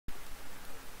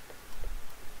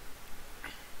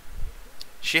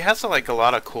She has like a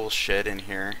lot of cool shit in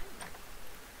here.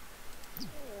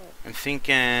 I'm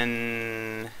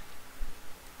thinking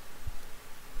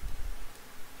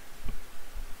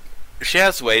she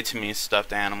has way too many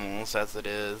stuffed animals as it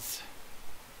is.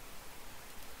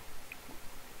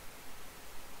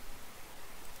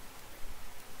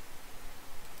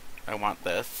 I want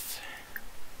this.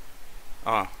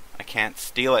 Oh, I can't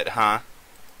steal it, huh?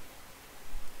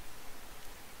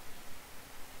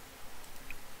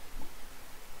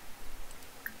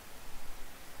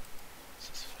 This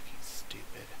is fucking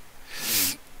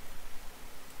stupid.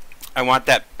 I want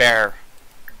that bear.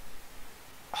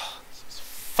 Oh, this is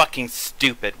fucking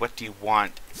stupid. What do you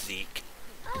want, Zeke?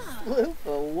 Lupa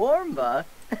Warmba.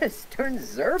 Stern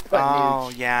Zerpa.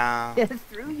 Oh, yeah.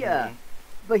 Through ya.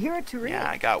 But here at Turin. Yeah,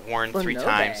 I got warned 3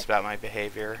 times about my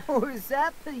behavior. Or is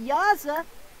that Piazza?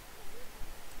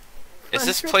 Is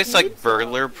this place like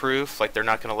burglar proof? Like they're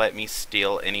not gonna let me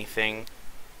steal anything?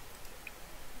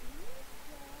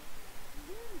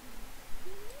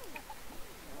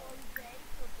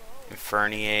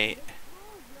 Inferniate.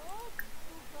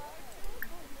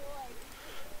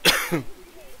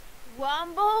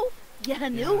 Wombo?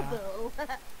 Yanubo.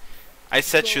 I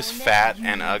said she was fat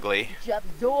and ugly.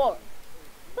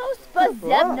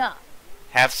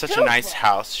 Have such a nice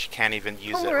house, she can't even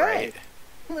use it right.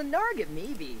 Lenarget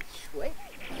maybe.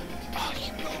 Oh,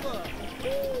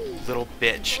 you little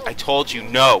bitch. I told you,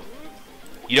 no.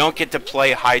 You don't get to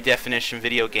play high definition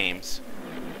video games.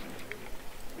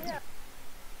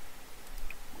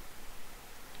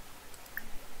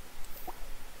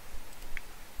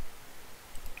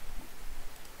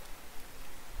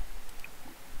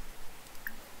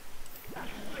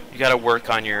 You gotta work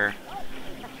on your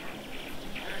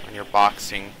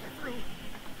boxing.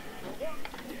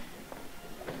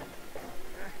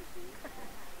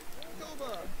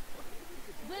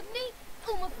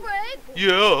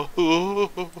 Yeah.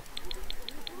 I'm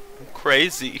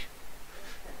crazy.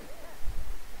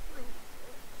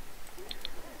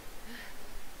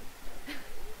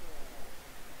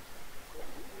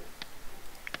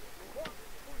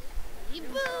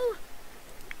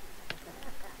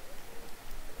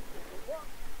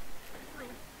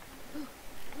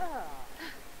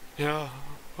 Yeah.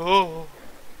 Oh.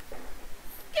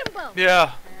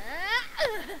 Yeah.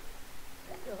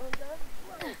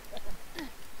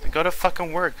 Go to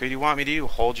fucking work. What do you want me to do?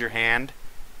 Hold your hand?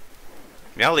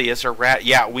 Melly is a rat.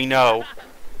 Yeah, we know.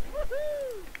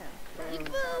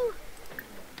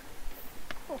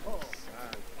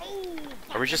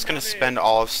 Are we just gonna spend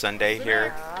all of Sunday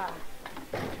here?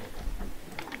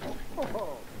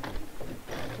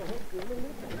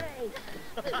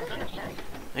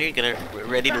 Are you gonna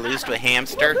ready to lose to a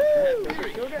hamster?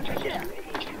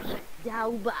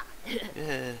 Dauba.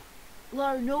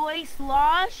 Larnoy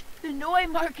Slosh, Benoy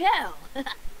Markel.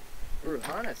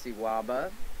 Ruhana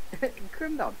Siwaba.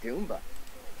 Krimbal Doomba.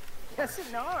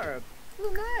 Yasinarb.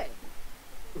 Lunay.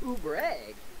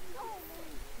 Ubreg.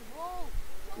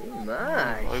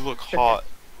 My. Oh, they look hot.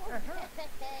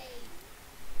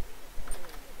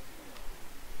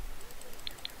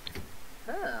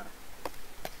 Huh.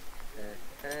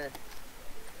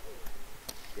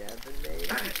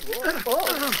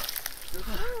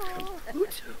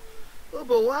 Utu.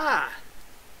 Obawa.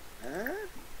 Huh?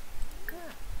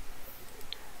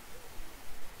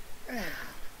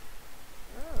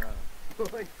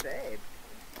 Boy, babe.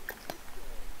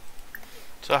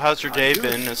 So how's your day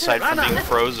been aside from being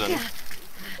frozen?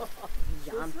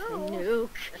 Yampanook.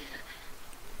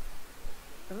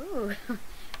 Oh,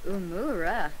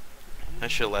 Umura. I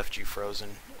should have left you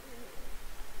frozen.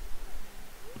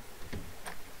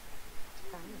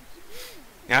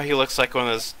 Now he looks like one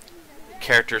of those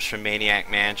characters from Maniac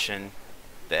Mansion,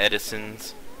 the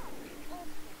Edisons.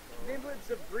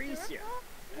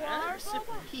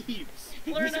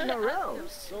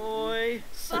 Soy.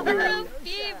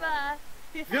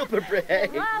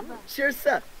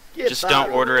 Just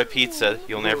don't order a pizza,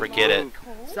 you'll never get it.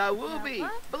 Sawubi.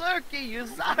 Blurky.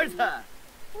 Uzarda.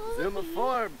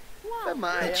 Zumaform.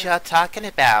 What y'all talking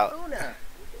about?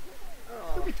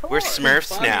 We're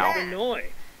Smurfs now.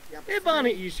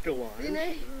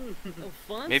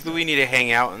 Maybe we need to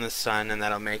hang out in the sun and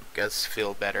that'll make us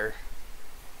feel better.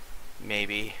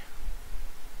 Maybe.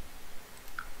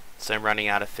 So I'm running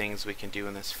out of things we can do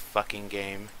in this fucking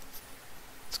game.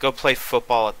 Let's go play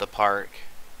football at the park.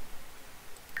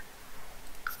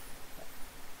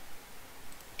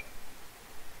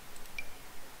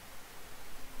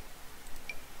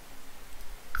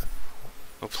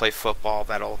 We'll play football,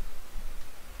 that'll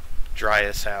dry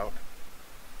us out.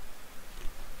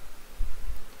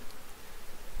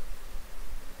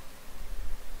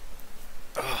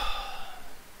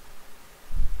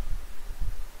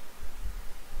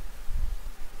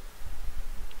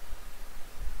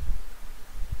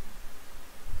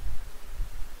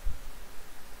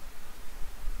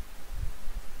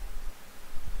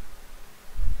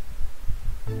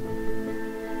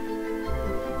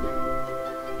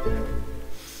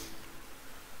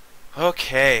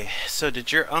 Okay, so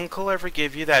did your uncle ever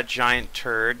give you that giant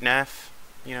turd, Neff?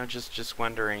 You know, just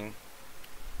wondering.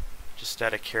 Just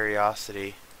out of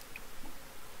curiosity.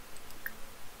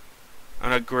 I'm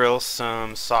gonna grill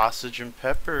some sausage and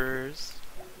peppers.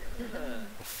 Well,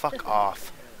 fuck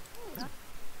off.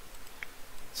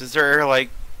 So is there, like...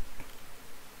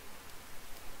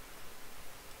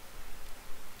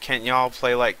 Can't y'all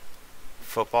play, like,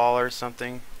 football or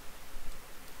something?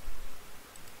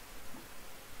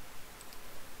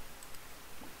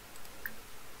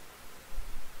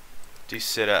 Do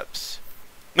sit-ups.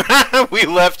 We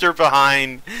left her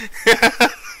behind.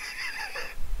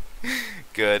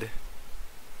 Good.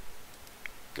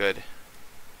 Good.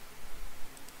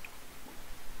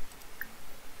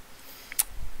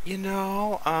 You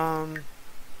know, I'm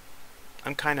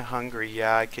kind of hungry.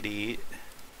 Yeah, I could eat.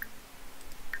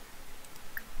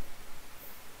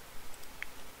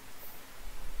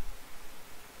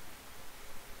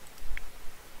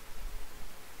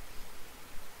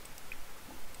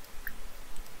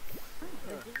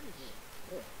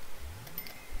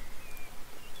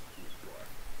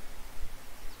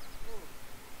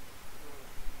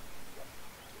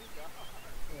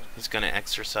 He's gonna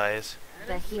exercise.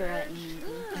 Bahira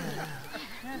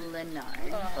Leonard.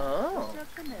 Oh.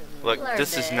 Look,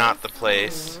 this is not the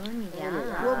place. Well,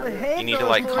 Yeah. behave, You need to,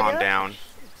 like, calm California. down.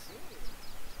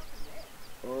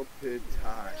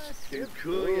 Opitash.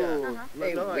 Kinkuya.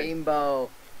 Hey, Lanoi. Rainbow.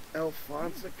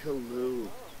 Alfonso Kalu.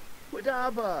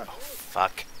 Wadaba.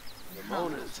 Fuck.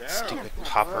 Ramona Zara. Stupid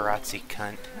paparazzi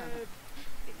cunt.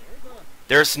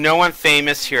 There's no one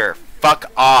famous here.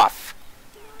 Fuck off.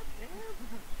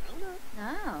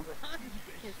 Oh.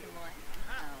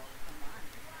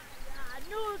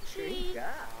 Drink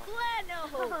up.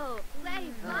 Oh, oh,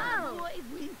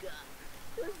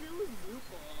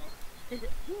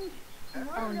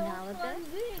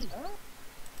 Nalabeth.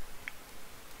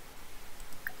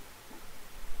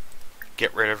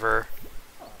 Get rid of her.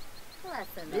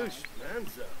 Lesson. Lush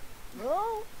Manzo.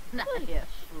 Oh, not a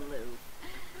flu.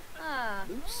 Ah.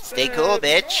 Stay cool,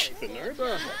 bitch.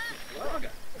 Minerva. Laga.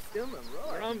 Still my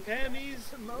roar. Ram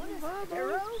Pammy's.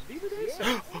 Arrow?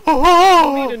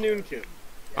 Oh, Lita Noonkim.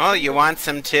 oh, you want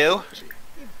some too?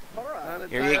 Hurrah.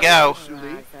 Here you go.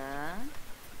 Shuli. Raza.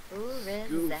 Uriza.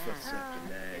 Goofa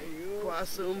Sakanay.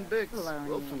 Quasum Bix. Poloni.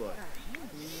 Wolfaloy.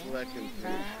 Slecken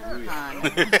Han.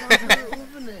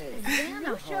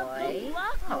 Xanahoy.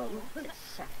 Oh,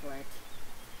 Shufflet.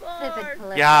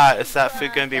 Yeah, is that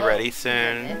food gonna be ready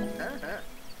soon?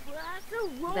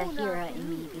 Bahira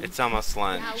Imidi. It's almost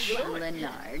lunch.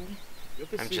 Leonard.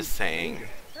 I'm just saying.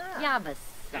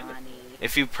 Yabasani.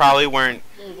 If you probably weren't,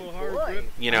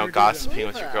 you know, gossiping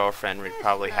with your girlfriend, we'd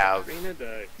probably have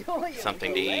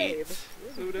something to eat.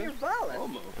 You're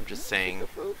violent. I'm just saying.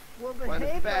 Well, Quite a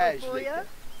behave, badge, California.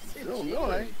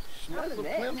 Illinois. Schnuffle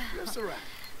Pimp. Yusara.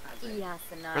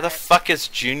 Yasanar. Where the fuck is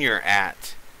Junior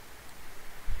at?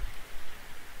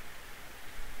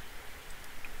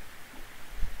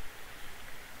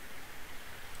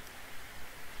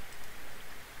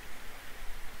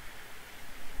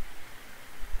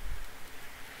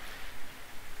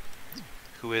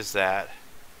 Who is that?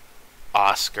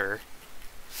 Oscar.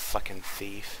 Fucking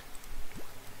thief.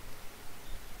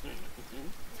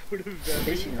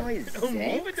 Fishing noise six?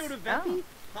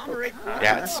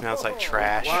 Yeah, it smells like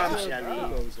trash.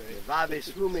 Wamshali.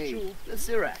 Vavish Rumi.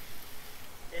 Yusara.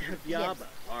 Yes.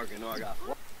 Argan Arga.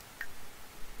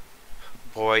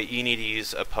 Boy, you need to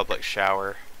use a public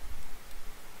shower.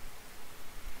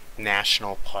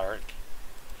 National Park.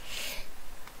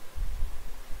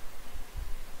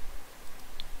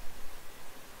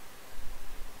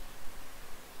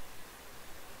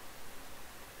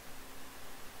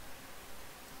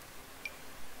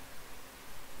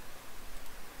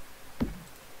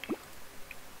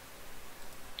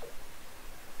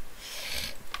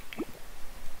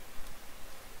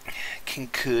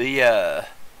 Kinkuya.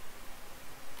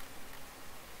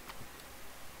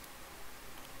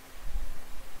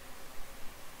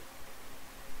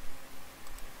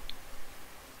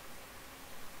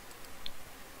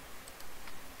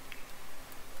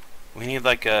 We need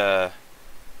like a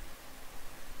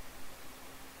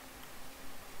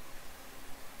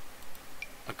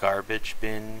garbage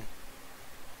bin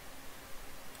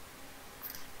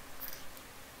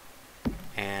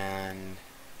and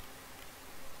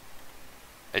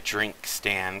a drink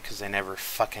stand because I never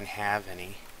fucking have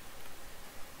any.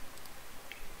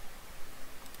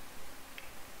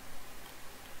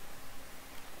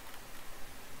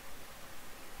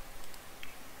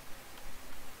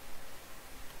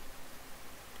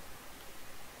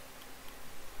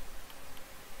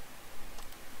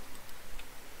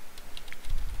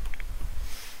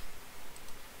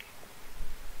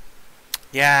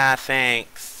 Yeah,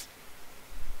 thanks.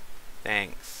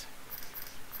 Thanks.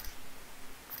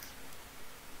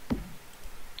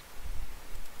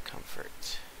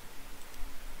 Comfort.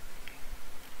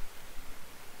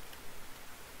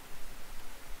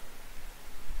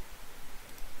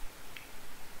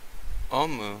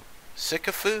 Omu.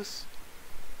 Sycophus?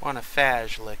 Want a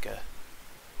faj licka.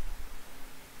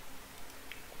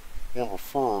 Want a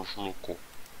fur's local.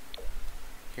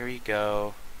 Here you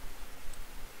go.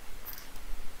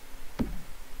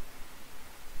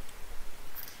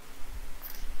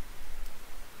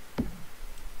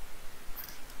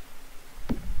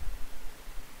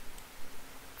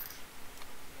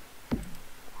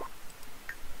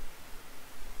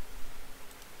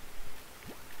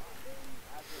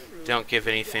 Don't give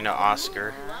anything to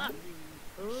Oscar.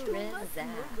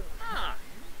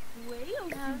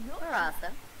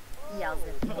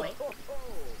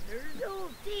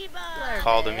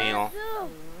 Called a meal.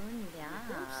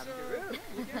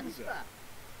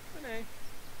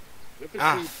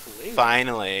 Ah,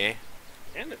 finally.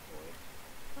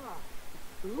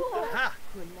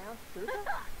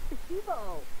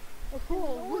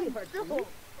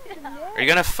 Are you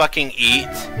gonna fucking eat?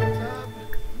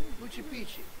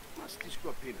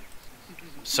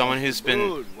 Someone who's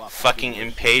been fucking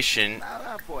impatient.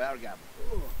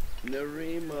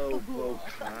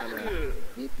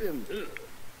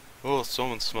 Oh,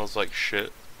 someone smells like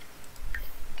shit.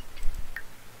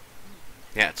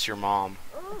 Yeah, it's your mom.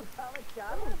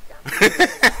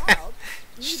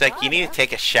 She's like, you need to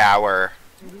take a shower.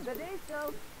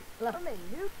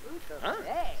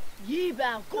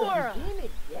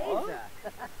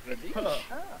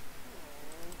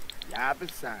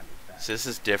 So this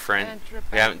is different.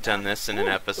 We haven't done this in an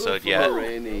episode yet.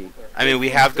 I mean, we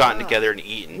have gotten together and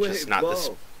eaten, just not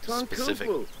this specific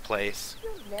place.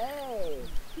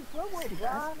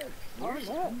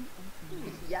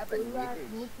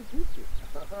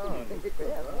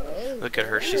 Look at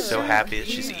her, she's so happy that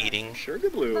she's eating.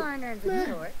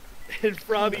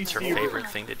 It's her favorite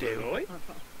thing to do.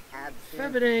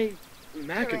 Febine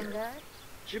Mackinac.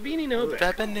 Jabini Nobe.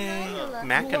 Febine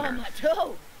Mackinac.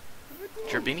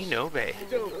 Jabini Nobe.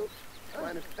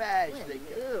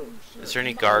 Is there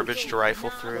any garbage to rifle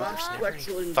through? There's never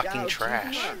any fucking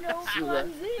trash.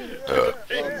 Oh,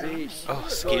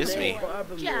 excuse me.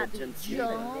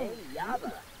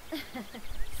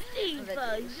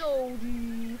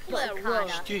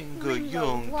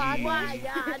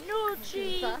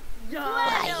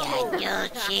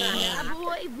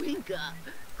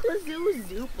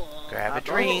 Grab a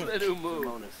drink.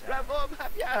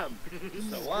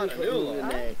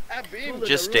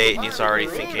 Just ate and he's already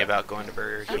thinking about going to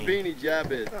Burger King.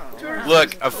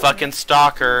 Look, a fucking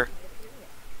stalker.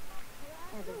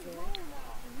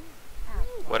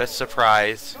 What a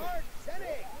surprise.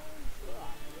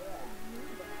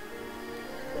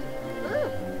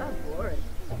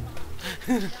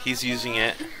 He's using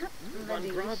it.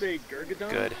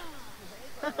 Good.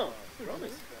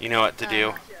 You know what to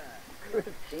do.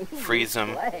 Freeze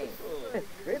him.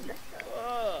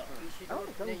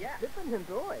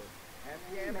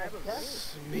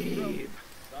 Smeeb.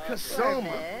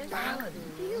 Kasoma.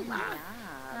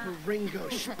 Ringo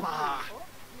Spa.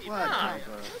 I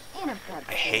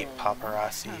hate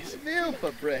paparazzis.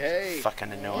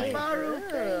 Fucking annoying.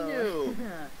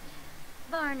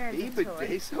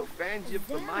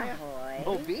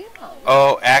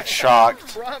 Oh, act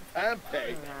shocked.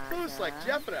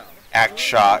 Act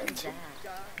shocked.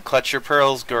 Clutch your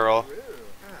pearls, girl.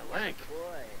 I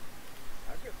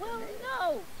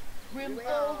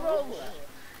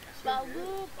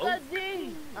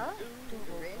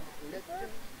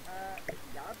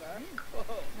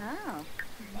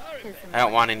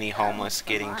don't want any homeless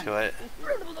getting to it.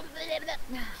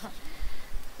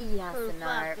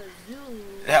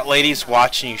 That lady's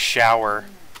watching you shower.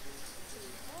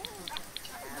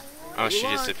 Oh, she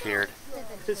disappeared.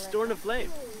 Storm of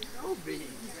flame.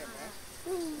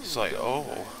 It's like,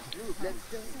 oh.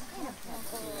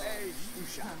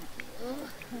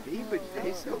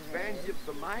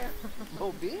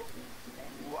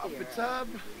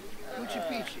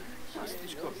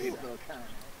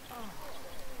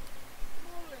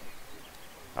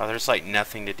 Oh, there's like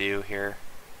nothing to do here.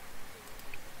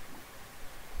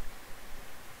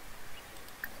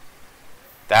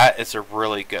 That is a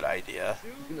really good idea.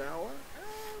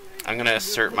 I'm gonna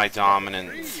assert my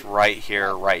dominance right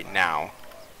here, right now.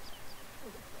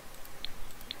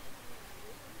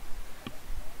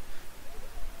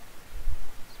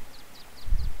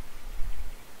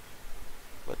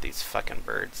 Let these fucking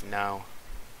birds know.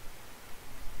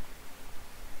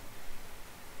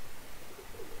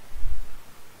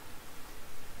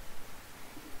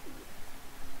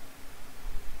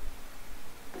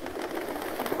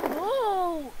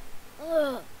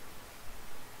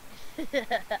 Let's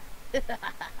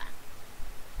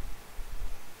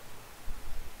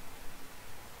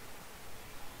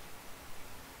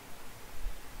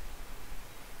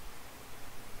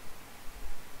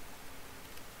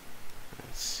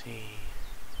see.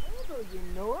 Hello, you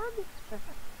Norb.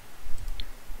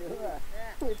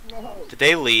 With no. Did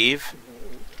they leave?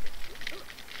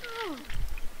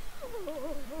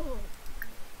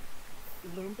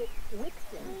 Lumbik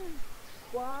Wixen.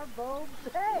 Quavo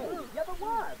Bay.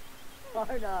 Yabawab.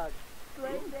 Arnog.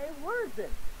 Straight Day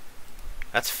Worzen.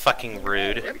 That's fucking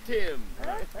rude. Lift him.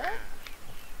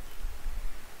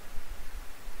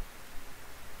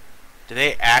 Did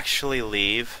they actually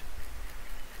leave?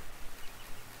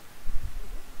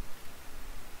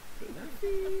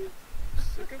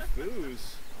 Sick of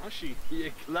booze. Ashi.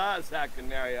 Ye class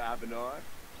hackanaria abenor.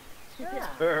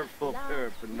 Purple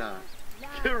purpana.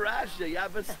 Kirasha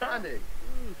yabasane.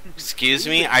 Excuse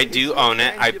me, I do own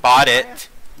it. I bought it.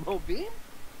 Mobim?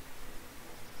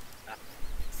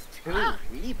 Two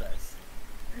Rebus.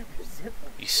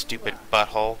 You stupid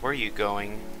butthole. Where are you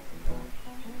going?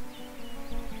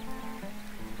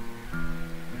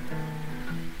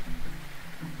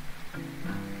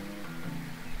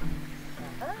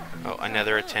 Oh,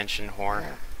 another attention whore.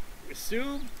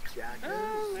 Assume.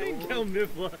 Oh, Engel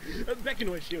Mifla.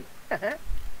 Beckenoishun.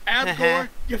 Abgor,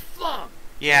 you flom.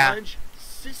 Yeah. Lunge,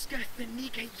 Siska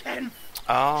Thanika Yen.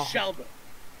 Oh. Shalba.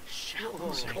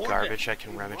 Is there any garbage I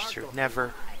can rummage through?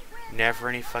 Never. Never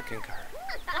any fucking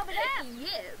garbage.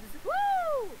 Yibs.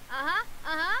 Woo!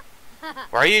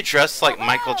 Why are you dressed like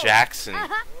Michael Jackson?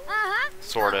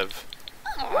 Sort of.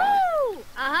 Woo!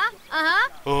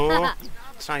 Oh.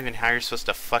 That's not even how you're supposed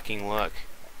to fucking look.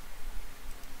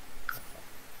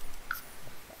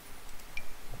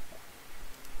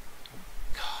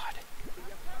 God.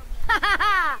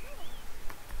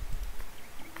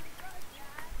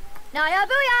 Naya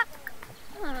booyah!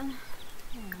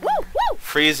 Woo! Woo!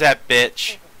 Freeze that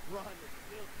bitch.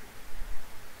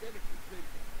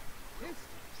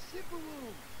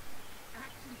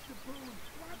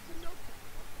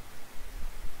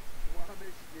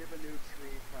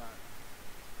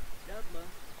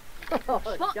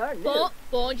 Oh, darn you.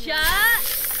 Bon shot!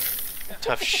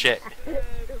 Tough shit.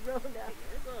 Corona.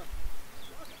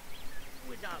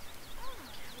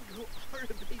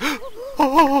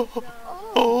 Oh.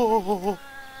 Oh.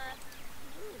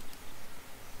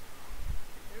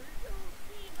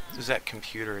 Who's that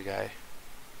computer guy?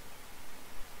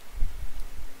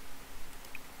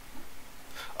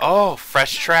 Oh,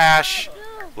 fresh trash.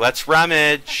 Let's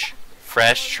rummage.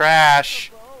 Fresh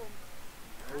trash.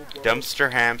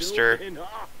 Dumpster hamster.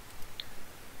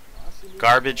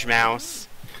 Garbage mouse.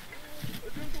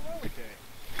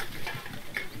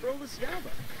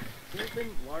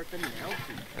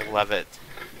 I love it.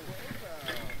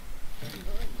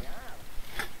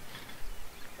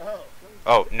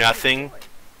 Oh, nothing?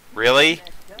 Really?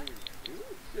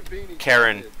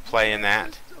 Karen playing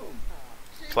that.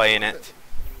 Playing it.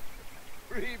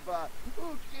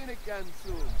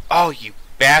 Oh, you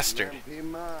bastard.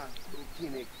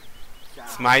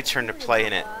 It's my turn to play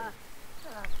in it.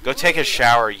 Go take a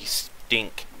shower, you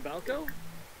stink. Balco?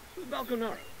 Who's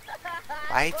Balconaro?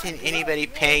 Why isn't anybody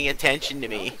paying attention to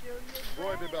me?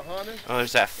 Oh,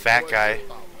 there's that fat guy.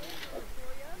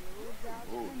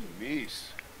 Oh, Denise.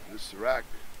 This rack.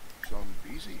 Some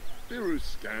busy.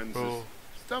 Birus Kansas. Oh.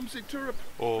 Stumsy Turip.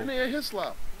 Oh. Renea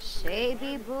Hislop.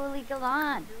 Shady Bully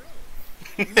Galan.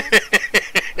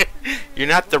 You're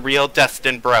not the real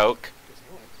Dustin Broke.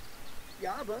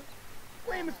 Yaba.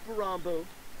 Famous Barambo.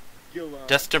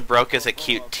 Dustin Broke is a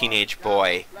cute teenage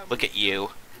boy. Look at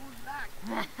you.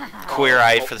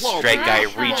 Queer-eyed for the straight guy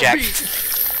reject.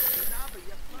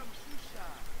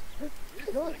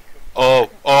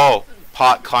 Oh,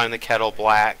 pot calling the kettle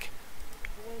black.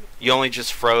 You only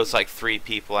just froze like 3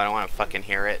 people. I don't want to fucking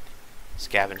hear it.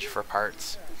 Scavenge for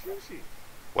parts.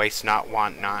 Waste not,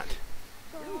 want not.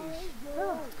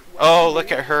 Oh,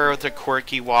 look at her with a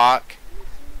quirky walk.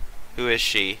 Who is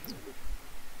she?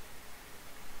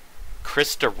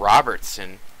 Krista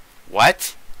Robertson.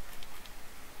 What?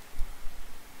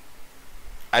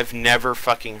 I've never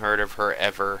fucking heard of her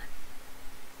ever.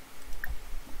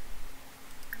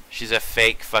 She's a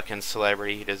fake fucking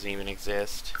celebrity who doesn't even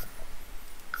exist.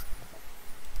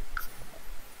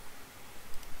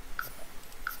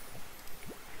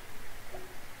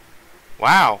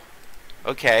 Wow.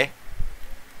 Okay.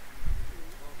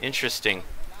 Interesting.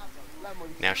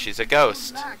 Now she's a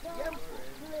ghost.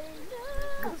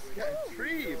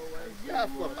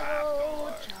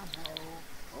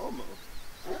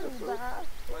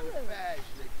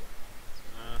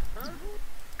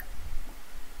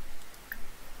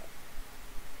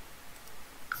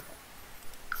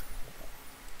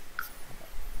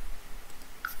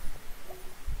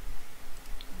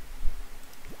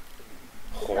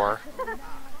 whore.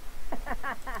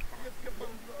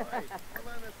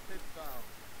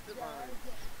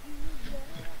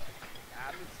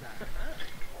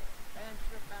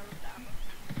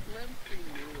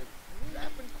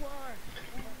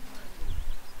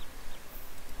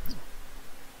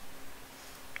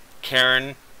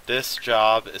 Karen, this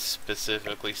job is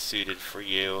specifically suited for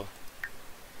you.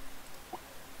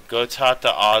 Go talk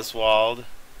to Oswald,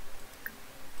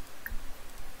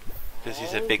 because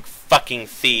he's a big fucking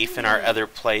thief in our other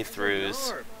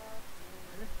playthroughs,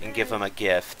 and give him a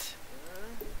gift.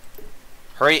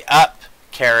 Hurry up,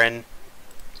 Karen.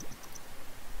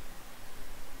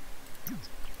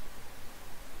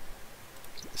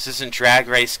 This isn't Drag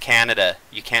Race Canada.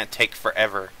 You can't take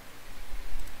forever.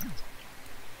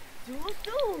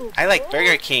 I like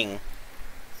Burger King.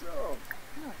 So,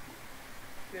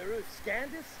 Beru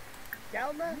Scandus?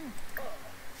 Galma? Oh,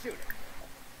 shoot it.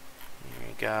 There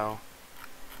you go.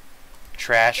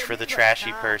 Trash for the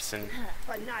trashy person.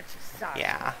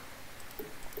 Yeah.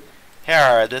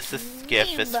 Here, this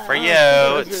gift is for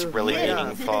you. It's really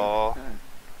meaningful.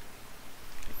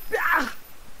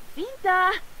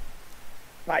 Vinta.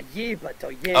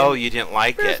 Oh, you didn't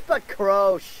like it.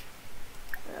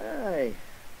 Hey,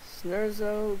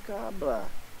 Snurzo Gabla.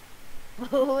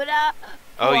 Buddha.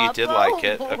 Oh, you did like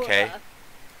it. Okay.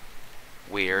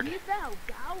 Weird.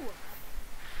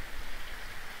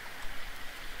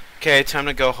 Okay, time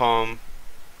to go home.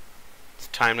 It's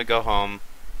time to go home.